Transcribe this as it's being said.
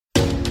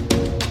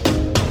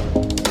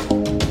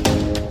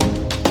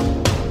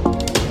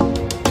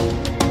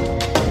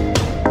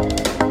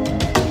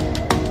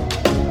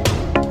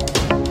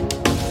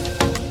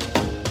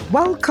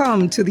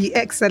Welcome to the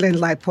Excellent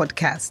Life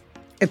Podcast,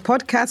 a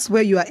podcast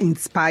where you are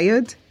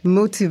inspired,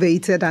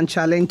 motivated, and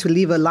challenged to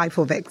live a life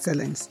of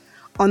excellence.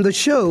 On the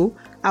show,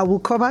 I will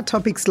cover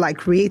topics like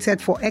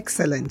created for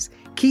excellence,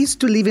 keys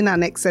to living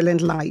an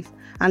excellent life,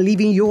 and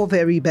living your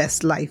very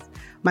best life.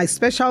 My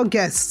special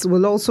guests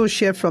will also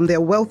share from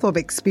their wealth of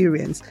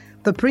experience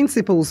the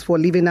principles for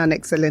living an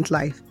excellent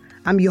life.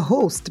 I'm your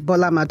host,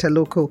 Bola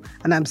Mateloko,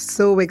 and I'm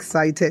so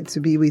excited to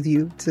be with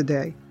you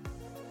today.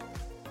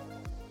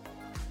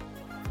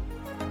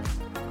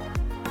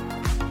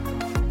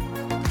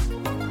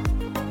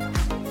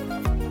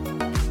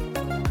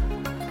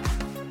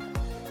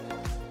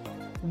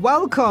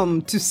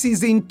 Welcome to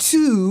Season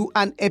 2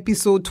 and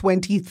Episode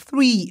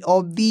 23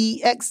 of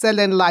the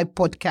Excellent Life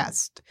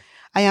Podcast.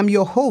 I am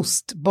your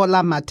host,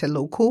 Bola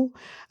Mateloko,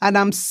 and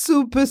I'm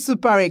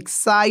super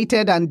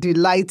excited and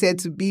delighted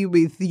to be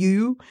with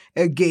you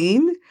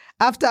again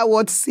after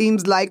what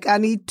seems like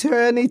an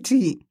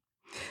eternity.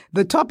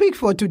 The topic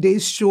for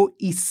today's show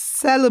is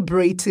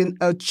celebrating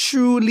a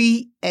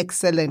truly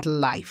excellent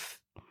life.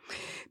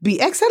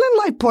 The Excellent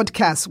Life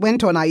Podcast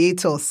went on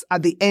hiatus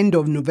at the end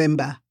of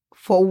November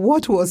for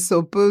what was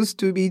supposed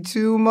to be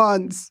 2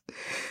 months.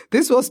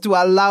 This was to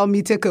allow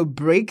me to take a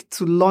break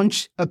to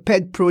launch a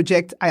pet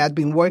project I had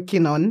been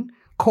working on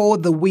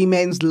called the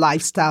Women's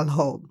Lifestyle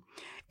Hub,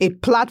 a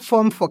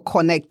platform for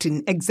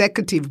connecting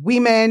executive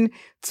women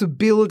to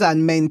build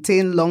and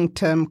maintain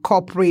long-term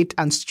corporate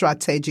and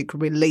strategic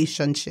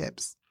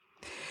relationships.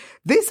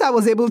 This I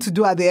was able to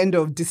do at the end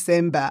of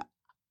December.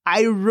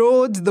 I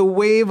rode the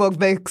wave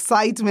of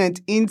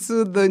excitement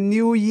into the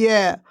new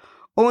year,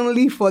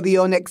 only for the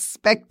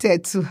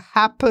unexpected to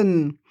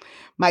happen.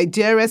 My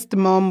dearest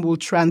mom will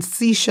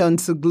transition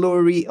to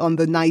glory on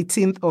the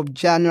 19th of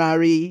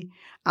January,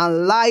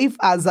 and life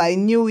as I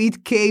knew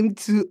it came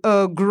to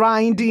a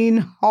grinding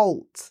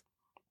halt.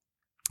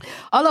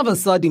 All of a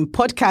sudden,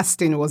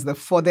 podcasting was the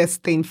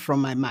furthest thing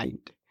from my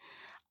mind.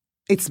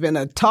 It's been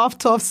a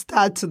tough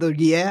start to the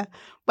year,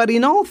 but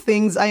in all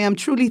things, I am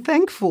truly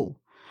thankful.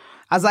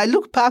 As I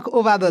look back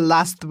over the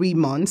last 3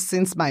 months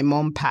since my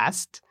mom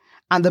passed,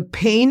 and the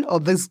pain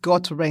of this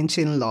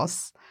gut-wrenching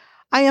loss,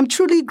 I am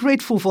truly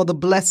grateful for the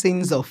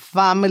blessings of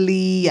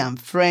family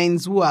and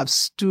friends who have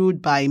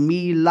stood by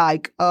me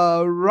like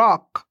a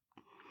rock.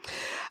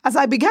 As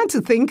I began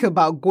to think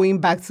about going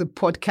back to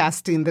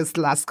podcasting this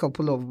last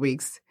couple of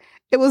weeks,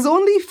 it was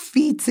only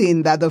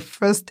fitting that the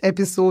first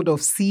episode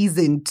of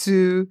Season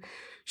 2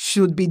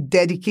 should be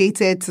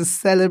dedicated to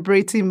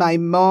celebrating my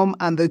mom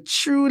and the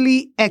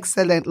truly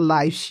excellent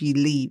life she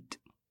lived.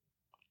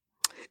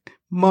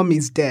 Mom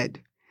is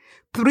dead.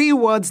 3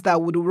 words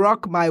that would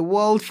rock my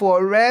world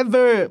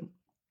forever.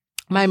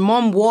 My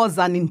mom was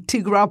an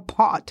integral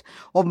part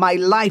of my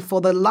life for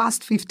the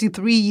last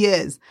 53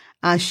 years,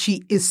 and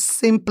she is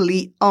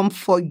simply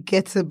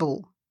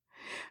unforgettable.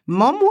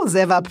 Mom was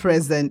ever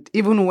present,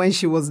 even when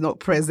she was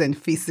not present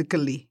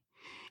physically.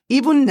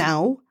 Even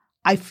now,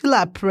 I feel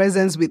her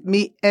presence with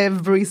me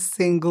every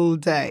single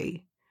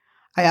day.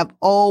 I have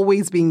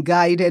always been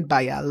guided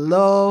by her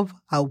love,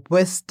 her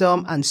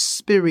wisdom, and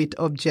spirit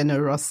of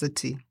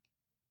generosity.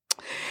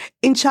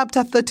 In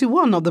chapter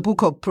 31 of the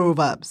book of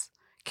Proverbs,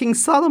 King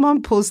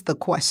Solomon posed the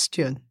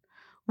question,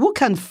 "Who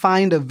can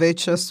find a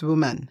virtuous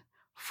woman?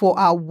 For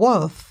her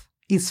worth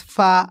is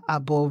far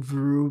above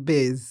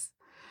rubies."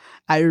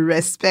 I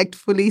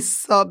respectfully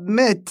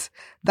submit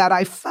that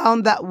I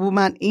found that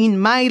woman in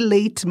my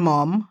late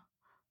mom,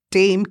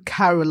 Dame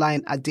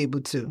Caroline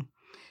Adebutu.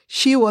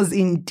 She was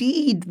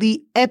indeed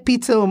the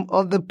epitome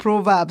of the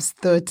Proverbs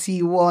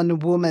 31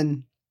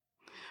 woman.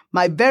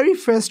 My very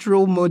first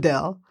role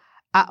model,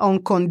 her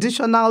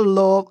unconditional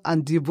love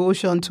and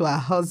devotion to her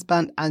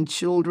husband and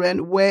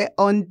children were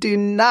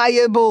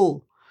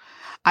undeniable.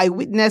 I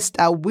witnessed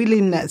her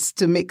willingness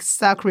to make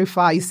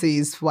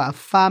sacrifices for her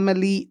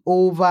family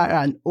over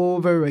and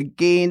over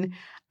again,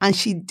 and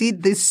she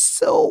did this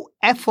so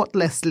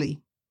effortlessly.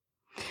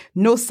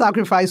 No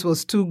sacrifice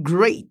was too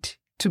great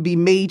to be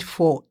made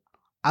for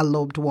her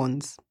loved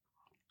ones.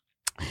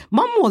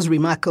 Mom was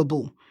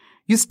remarkable.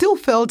 You still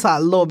felt her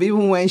love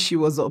even when she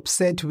was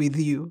upset with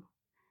you.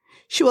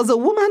 She was a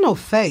woman of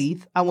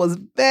faith and was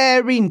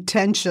very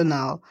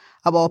intentional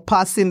about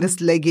passing this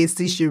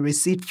legacy she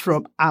received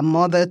from her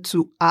mother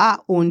to her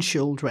own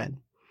children.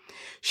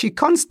 She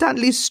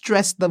constantly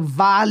stressed the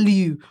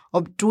value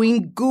of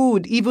doing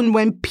good even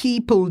when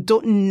people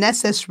don't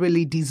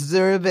necessarily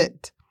deserve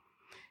it.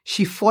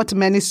 She fought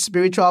many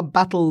spiritual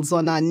battles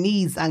on her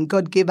knees, and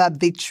God gave her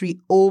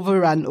victory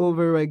over and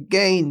over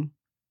again.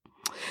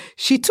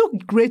 She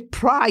took great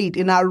pride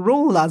in her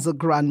role as a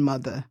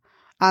grandmother,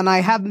 and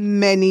I have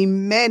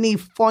many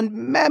fond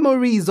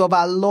memories of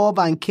her love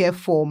and care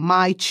for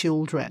my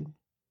children.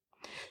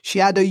 She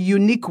had a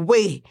unique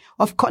way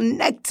of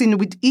connecting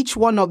with each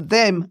one of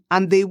them,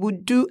 and they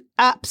would do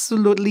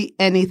absolutely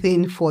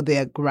anything for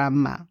their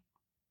grandma.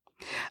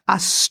 Her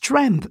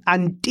strength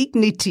and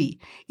dignity,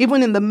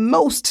 even in the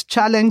most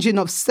challenging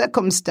of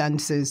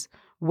circumstances,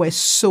 were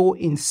so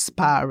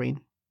inspiring.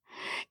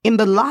 In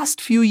the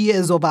last few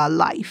years of her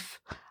life,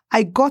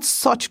 I got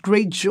such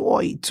great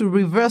joy to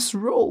reverse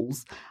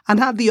roles and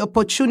have the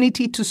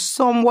opportunity to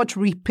somewhat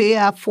repay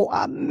her for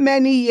her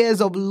many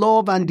years of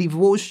love and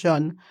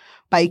devotion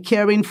by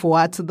caring for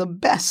her to the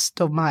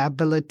best of my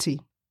ability.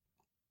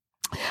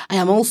 I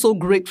am also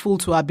grateful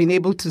to have been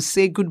able to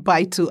say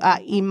goodbye to her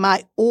in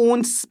my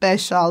own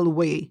special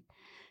way.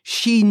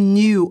 She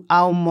knew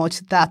how much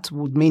that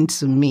would mean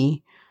to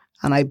me,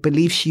 and I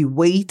believe she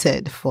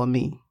waited for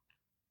me.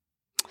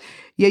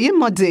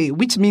 YEYEMODE,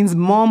 which means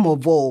mom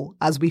of all,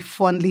 as we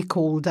fondly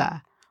called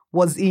her,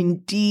 was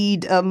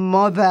indeed a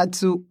mother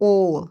to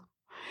all.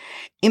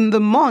 In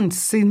the months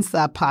since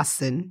her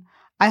passing,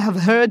 I have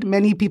heard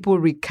many people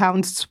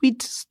recount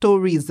sweet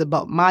stories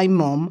about my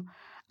mom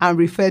and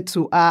refer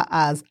to her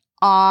as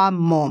our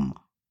mom.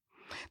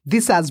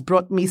 This has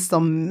brought me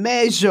some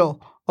measure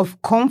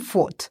of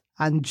comfort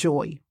and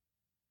joy.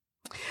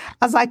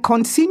 As I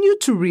continue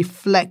to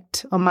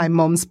reflect on my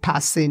mom's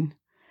passing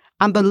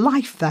and the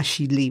life that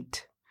she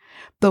lived,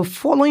 the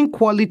following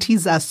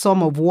qualities are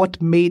some of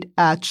what made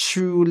her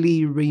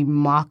truly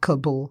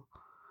remarkable.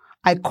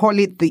 I call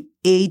it the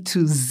A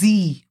to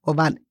Z of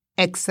an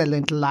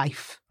excellent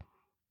life.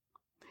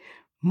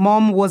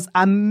 Mom was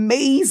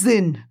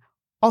amazing,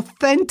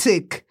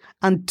 authentic,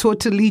 and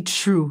totally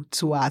true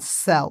to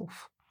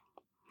herself.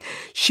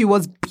 She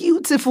was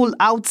beautiful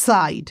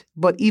outside,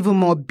 but even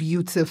more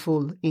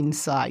beautiful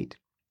inside.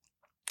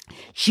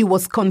 She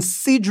was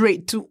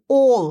considerate to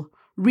all,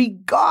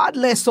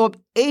 regardless of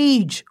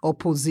age or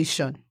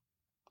position.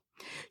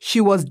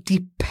 She was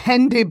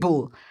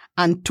dependable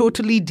and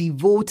totally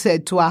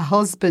devoted to her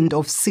husband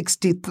of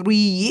 63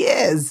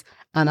 years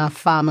and her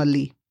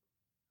family.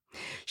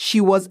 She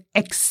was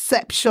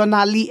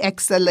exceptionally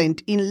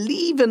excellent in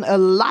living a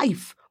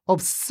life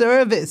of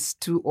service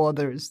to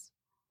others.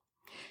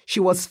 She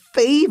was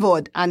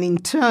favored and in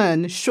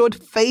turn showed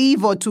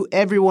favor to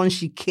everyone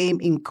she came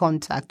in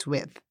contact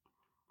with.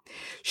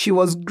 She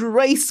was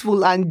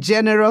graceful and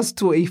generous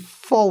to a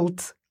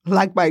fault,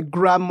 like my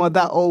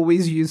grandmother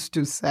always used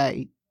to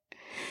say.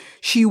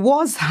 She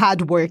was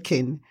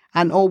hardworking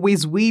and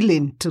always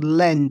willing to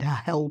lend a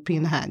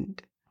helping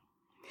hand.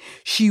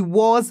 She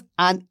was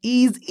and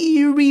is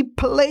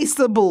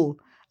irreplaceable,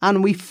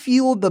 and we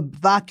feel the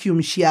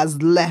vacuum she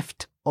has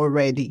left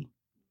already.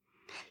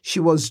 She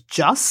was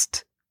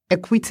just,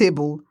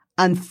 equitable,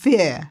 and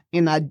fair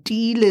in her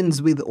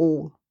dealings with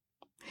all.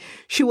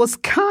 She was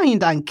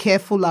kind and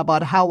careful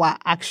about how her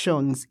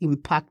actions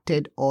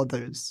impacted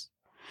others.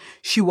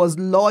 She was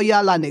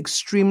loyal and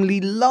extremely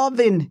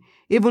loving,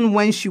 even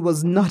when she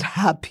was not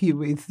happy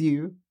with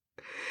you.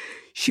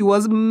 She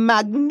was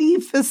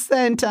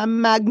magnificent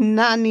and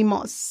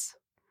magnanimous.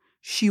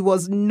 She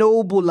was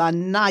noble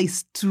and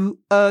nice to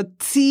a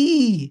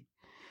T.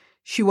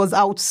 She was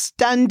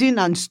outstanding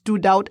and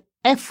stood out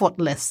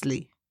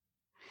effortlessly.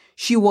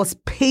 She was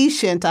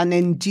patient and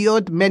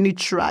endured many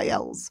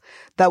trials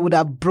that would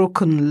have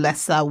broken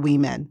lesser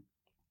women.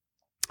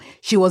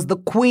 She was the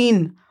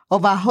queen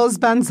of her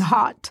husband's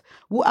heart,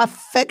 who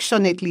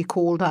affectionately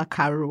called her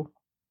CARO.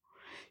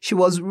 She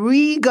was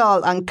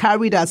regal and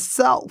carried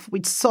herself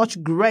with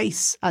such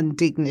grace and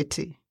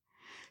dignity.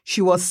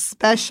 She was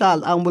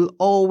special and will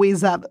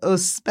always have a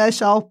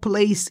special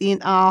place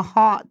in our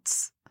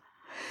hearts.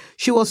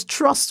 She was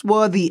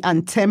trustworthy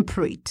and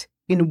temperate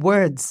in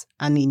words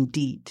and in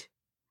deed.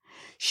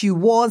 She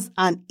was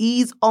and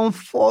is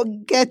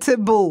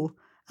unforgettable,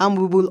 and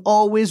we will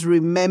always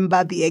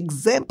remember the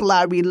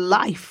exemplary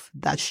life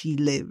that she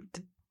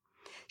lived.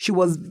 She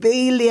was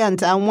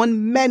valiant and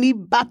won many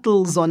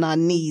battles on her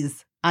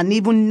knees, and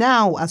even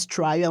now has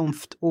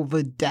triumphed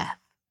over death.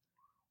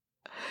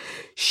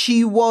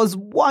 She was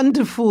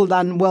wonderful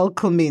and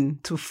welcoming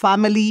to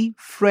family,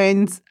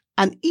 friends,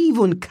 and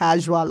even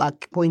casual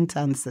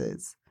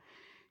acquaintances.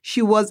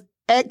 She was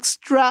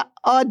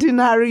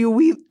extraordinary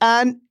with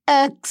an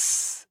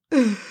X.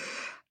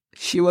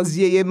 She was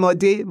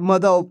YEYEMODE,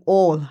 mother of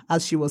all,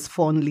 as she was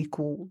fondly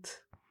called.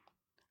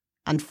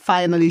 And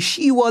finally,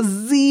 she was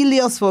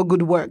zealous for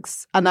good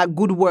works, and her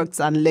good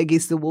works and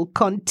legacy will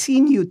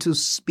continue to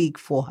speak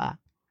for her.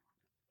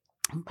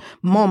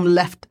 Mom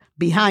left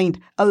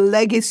behind a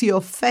legacy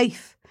of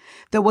faith.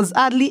 There was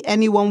hardly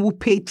anyone who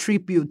paid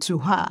tribute to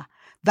her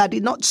that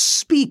did not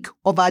speak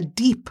of her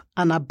deep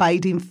and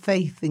abiding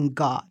faith in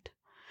God.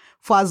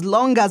 For as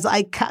long as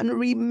I can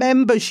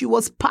remember, she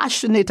was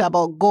passionate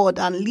about God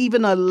and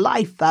living a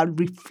life that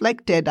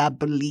reflected her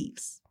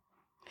beliefs.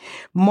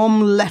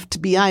 Mom left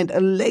behind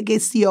a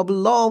legacy of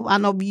love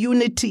and of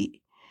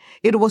unity.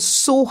 It was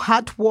so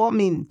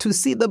heartwarming to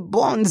see the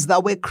bonds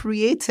that were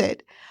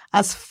created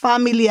as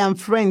family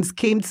and friends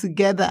came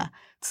together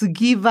to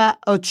give her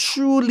a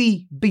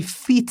truly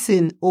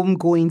befitting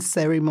homegoing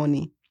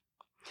ceremony.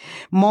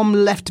 Mom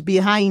left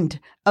behind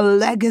a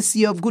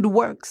legacy of good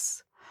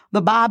works.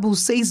 The Bible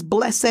says,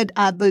 "Blessed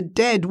are the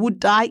dead who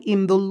die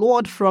in the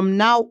Lord from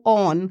now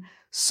on,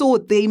 so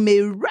they may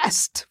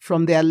rest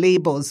from their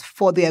labors,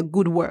 for their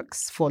good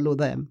works follow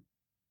them."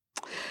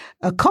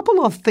 A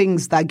couple of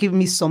things that give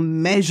me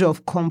some measure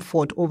of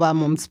comfort over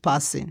Mom's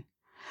passing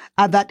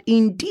and that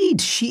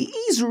indeed she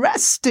is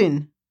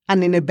resting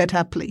and in a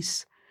better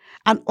place,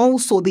 and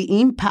also the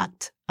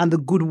impact and the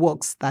good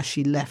works that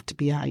she left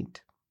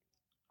behind.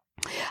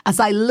 As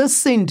I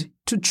listened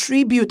to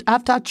tribute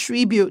after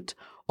tribute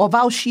of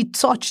how she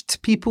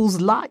touched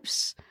people's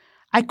lives,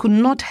 I could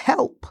not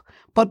help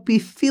but be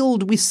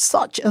filled with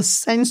such a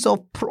sense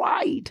of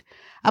pride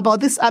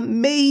about this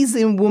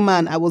amazing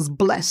woman I was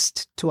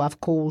blessed to have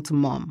called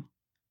mom.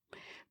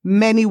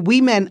 Many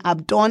women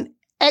have done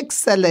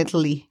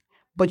excellently,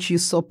 but you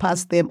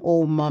surpassed them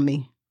all,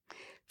 mommy.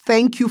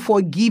 Thank you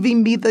for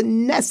giving me the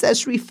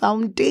necessary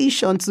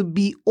foundation to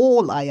be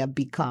all I have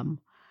become.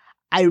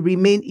 I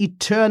remain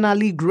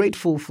eternally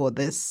grateful for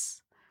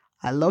this.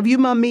 I love you,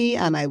 mommy,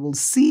 and I will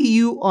see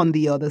you on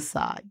the other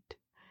side.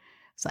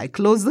 As I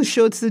close the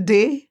show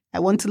today, I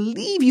want to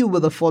leave you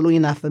with the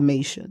following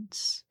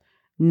affirmations.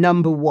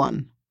 Number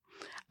 1,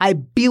 I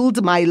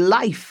build my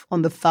life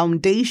on the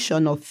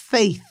foundation of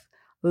faith,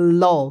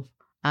 love,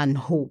 and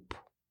hope.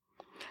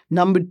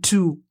 Number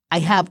 2, I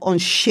have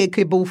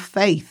unshakable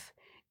faith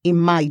in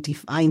my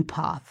divine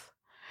path.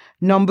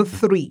 Number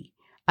 3,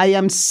 I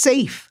am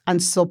safe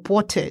and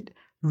supported,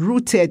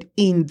 rooted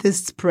in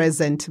this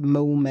present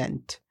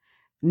moment.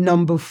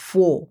 Number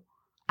 4,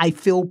 I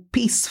feel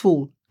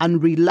peaceful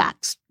and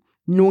relaxed,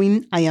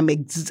 knowing I am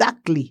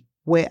exactly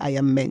where I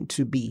am meant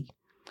to be.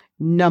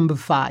 Number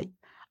 5,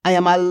 I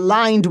am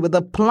aligned with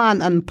the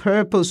plan and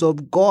purpose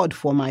of God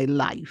for my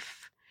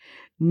life.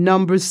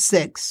 Number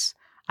 6,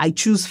 I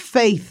choose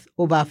faith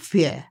over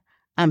fear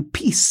and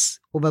peace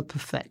over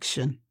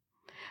perfection.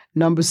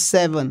 Number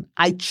 7,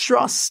 I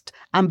trust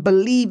and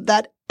believe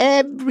that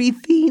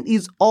everything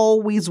is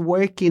always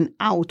working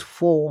out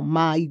for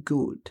my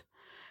good.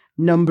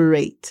 Number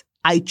 8,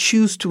 I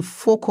choose to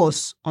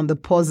focus on the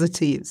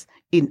positives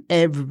in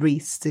every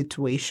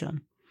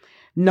situation.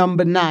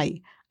 Number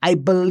 9, I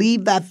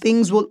believe that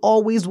things will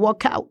always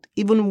work out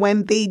even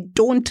when they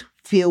don't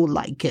feel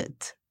like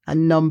it.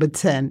 And number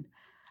 10,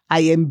 I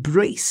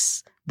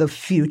embrace the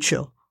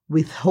future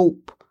with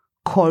hope,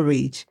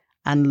 courage,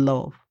 and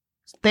love.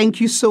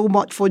 Thank you so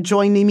much for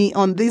joining me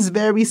on this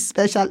very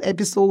special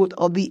episode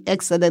of the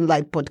Excellent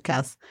Life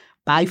Podcast.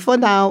 Bye for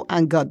now,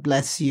 and God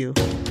bless you.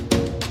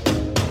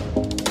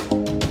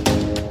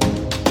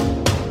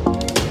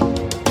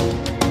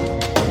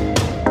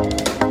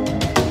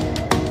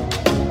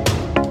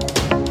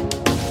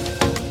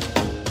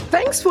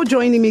 Thanks for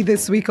joining me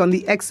this week on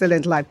the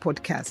Excellent Life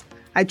Podcast.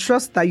 I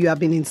trust that you have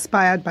been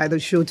inspired by the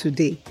show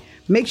today.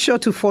 Make sure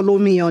to follow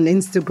me on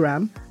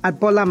Instagram at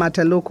Bola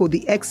Mateloko,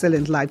 the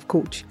Excellent Life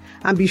Coach.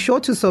 And be sure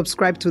to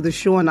subscribe to the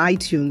show on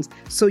iTunes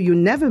so you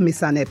never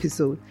miss an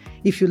episode.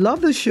 If you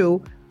love the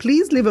show,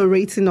 please leave a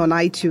rating on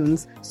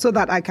iTunes so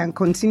that I can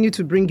continue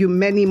to bring you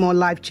many more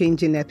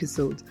life-changing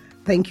episodes.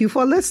 Thank you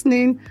for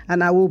listening,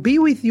 and I will be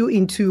with you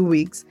in 2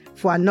 weeks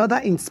for another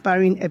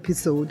inspiring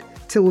episode.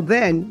 Till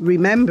then,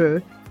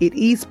 remember, it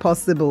is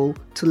possible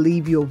to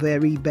live your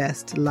very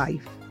best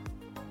life.